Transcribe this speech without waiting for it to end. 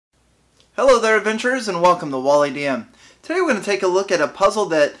Hello there, adventurers, and welcome to Wally DM. Today we're going to take a look at a puzzle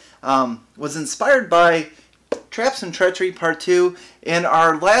that was inspired by Traps and Treachery Part 2. In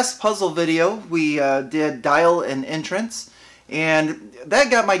our last puzzle video, we did Dial and Entrance, and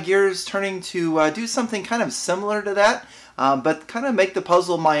that got my gears turning to do something kind of similar to that, but kind of make the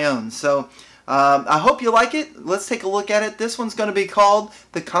puzzle my own. So I hope you like it. Let's take a look at it. This one's going to be called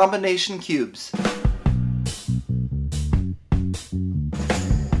the Combination Cubes.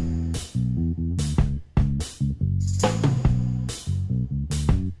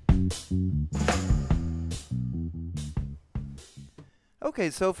 Okay,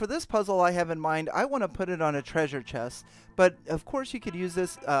 so for this puzzle I have in mind, I want to put it on a treasure chest, but of course you could use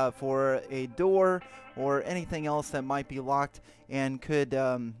this for a door or anything else that might be locked and could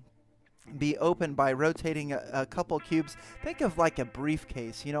be opened by rotating a couple cubes. Think of like a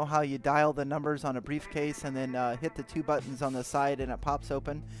briefcase. You know how you dial the numbers on a briefcase and then hit the two buttons on the side and it pops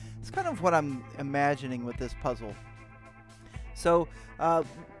open? It's kind of what I'm imagining with this puzzle. So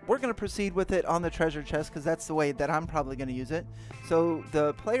we're going to proceed with it on the treasure chest because that's the way that I'm probably going to use it. So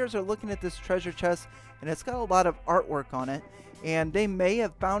the players are looking at this treasure chest and it's got a lot of artwork on it, and they may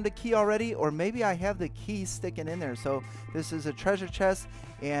have found a key already, or maybe I have the key sticking in there. So this is a treasure chest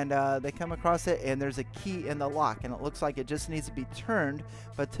and they come across it and there's a key in the lock and it looks like it just needs to be turned,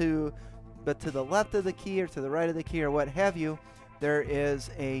 but to the left of the key or to the right of the key or what have you, there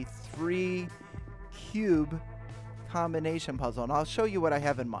is a 3-cube combination puzzle, and I'll show you what I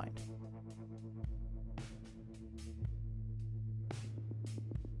have in mind.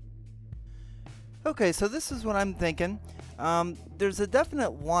 Okay, so this is what I'm thinking. There's a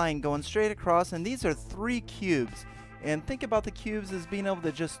definite line going straight across, and these are 3 cubes. And think about the cubes as being able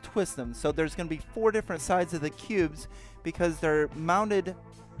to just twist them. So there's going to be 4 different sides of the cubes because they're mounted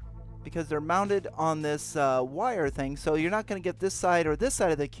on this wire thing. So you're not going to get this side or this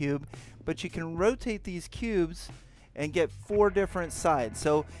side of the cube, but you can rotate these cubes and get 4 different sides.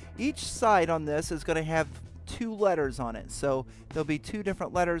 So each side on this is going to have 2 letters on it. So there'll be 2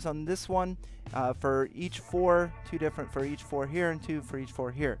 different letters on this one for each 4, 2 different for each 4 here, and 2 for each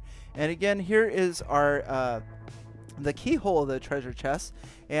 4 here. And again, here is our the keyhole of the treasure chest,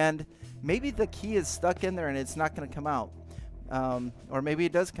 and maybe the key is stuck in there and it's not going to come out. Or maybe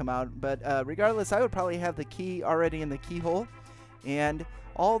it does come out, but regardless, I would probably have the key already in the keyhole, and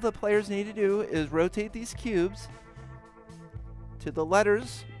all the players need to do is rotate these cubes to the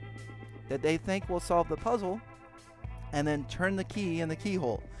letters that they think will solve the puzzle, and then turn the key in the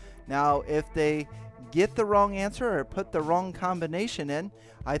keyhole. Now, if they get the wrong answer or put the wrong combination in,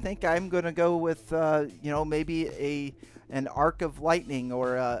 I think I'm going to go with maybe an arc of lightning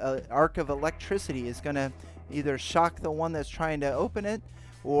or an arc of electricity is going to either shock the one that's trying to open it,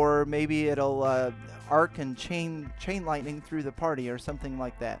 or maybe it'll arc and chain lightning through the party or something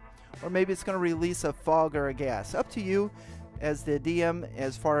like that. Or maybe it's going to release a fog or a gas. Up to you as the DM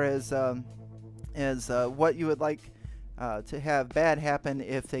as far as what you would like to have bad happen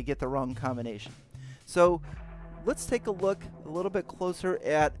if they get the wrong combination. So let's take a look a little bit closer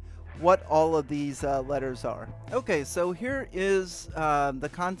at what all of these letters are. Okay, so here is the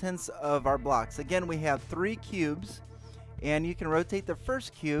contents of our blocks. Again, we have 3 cubes, and you can rotate the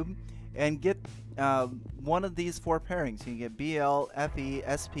first cube and get one of these 4 pairings. You can get BL, FE,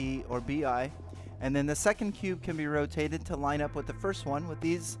 SP, or BI. And then the second cube can be rotated to line up with the first one with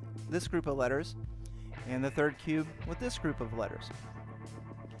this group of letters, and the third cube with this group of letters.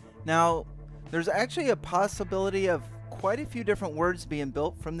 Now, there's actually a possibility of quite a few different words being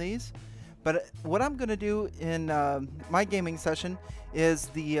built from these, but what I'm going to do in my gaming session is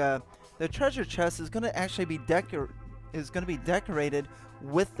the treasure chest is going to actually be decorated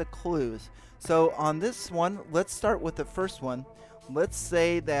with the clues. So on this one, let's start with the first one. Let's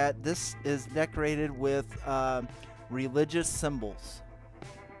say that this is decorated with religious symbols.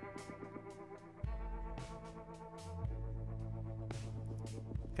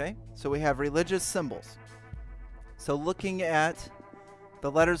 Okay, so we have religious symbols. So looking at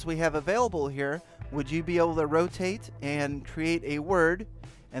the letters we have available here, would you be able to rotate and create a word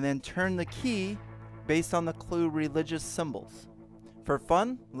and then turn the key based on the clue religious symbols? For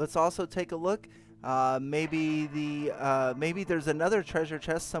fun, let's also take a look. Maybe there's another treasure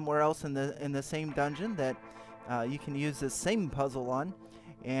chest somewhere else in the same dungeon that you can use this same puzzle on,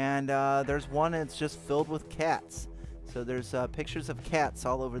 and there's one that's just filled with cats. So there's pictures of cats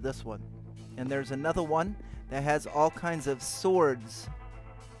all over this one, and there's another one that has all kinds of swords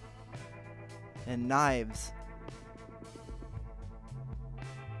and knives,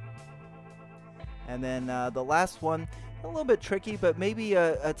 and then the last one, a little bit tricky, but maybe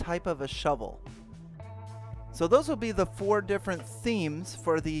a type of a shovel. So those will be the 4 different themes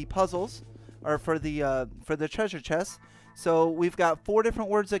for the puzzles, or for the treasure chest. So we've got 4 different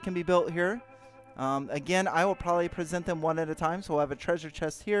words that can be built here. Again, I will probably present them one at a time. So we'll have a treasure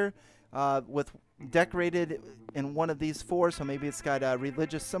chest here with decorated in one of these 4. So maybe it's got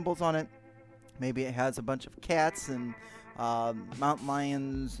religious symbols on it. Maybe it has a bunch of cats and mountain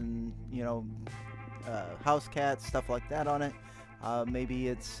lions and, you know, house cats, stuff like that on it. Maybe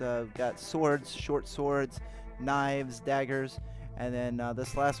it's got swords, short swords, knives, daggers, and then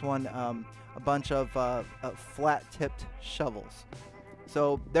this last one, a bunch of flat-tipped shovels.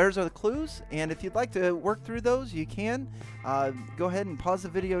 So there's are the clues, and if you'd like to work through those, you can. Go ahead and pause the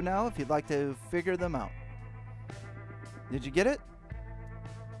video now if you'd like to figure them out. Did you get it?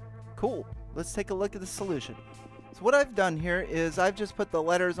 Cool. Let's take a look at the solution. So what I've done here is I've just put the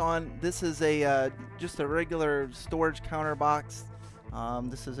letters on. This is a just a regular storage counter box.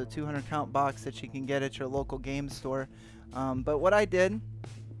 This is a 200 count box that you can get at your local game store. But what I did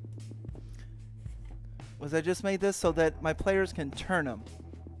was I just made this so that my players can turn them.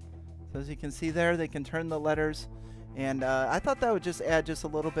 So as you can see there, they can turn the letters. And I thought that would just add just a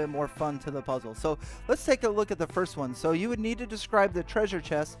little bit more fun to the puzzle. So let's take a look at the first one. So you would need to describe the treasure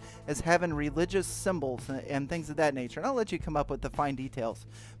chest as having religious symbols and things of that nature. And I'll let you come up with the fine details.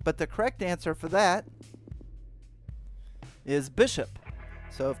 But the correct answer for that is bishop.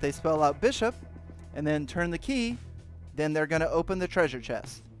 So if they spell out bishop and then turn the key, then they're going to open the treasure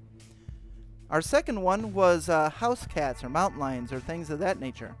chest. Our second one was house cats or mountain lions or things of that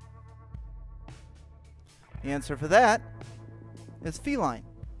nature. The answer for that is feline.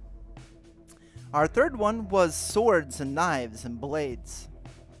 Our third one was swords and knives and blades.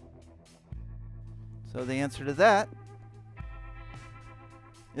 So the answer to that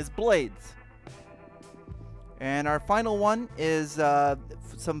is blades. And our final one is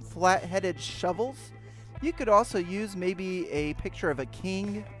some flat-headed shovels. You could also use maybe a picture of a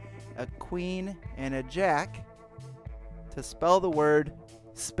king, a queen, and a jack to spell the word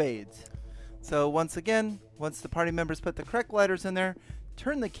spades. So once again, once the party members put the correct letters in there,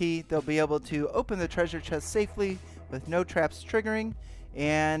 turn the key, they'll be able to open the treasure chest safely with no traps triggering,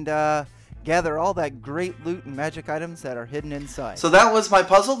 and gather all that great loot and magic items that are hidden inside. So that was my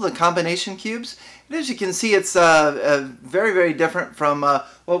puzzle, the combination cubes. And as you can see, it's very, very different from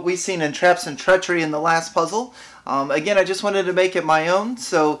what we've seen in Traps and Treachery in the last puzzle. Again, I just wanted to make it my own.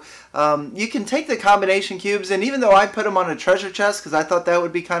 So you can take the combination cubes, and even though I put them on a treasure chest because I thought that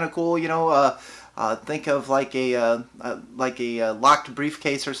would be kind of cool, you know, think of like a locked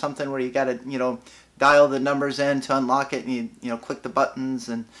briefcase or something where you got to, you know, dial the numbers in to unlock it, and you know, click the buttons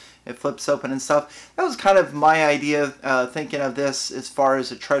and it flips open and stuff. That was kind of my idea, thinking of this as far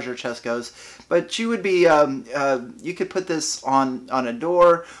as a treasure chest goes. But you would be, you could put this on a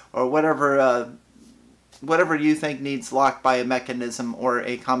door or whatever, whatever you think needs locked by a mechanism or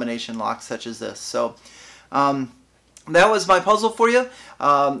a combination lock such as this. So that was my puzzle for you.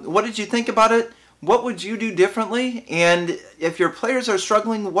 What did you think about it? What would you do differently? And if your players are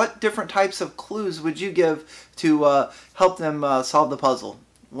struggling, what different types of clues would you give to help them solve the puzzle?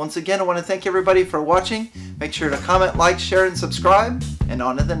 Once again, I want to thank everybody for watching. Make sure to comment, like, share, and subscribe, and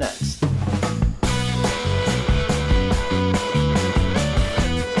on to the next.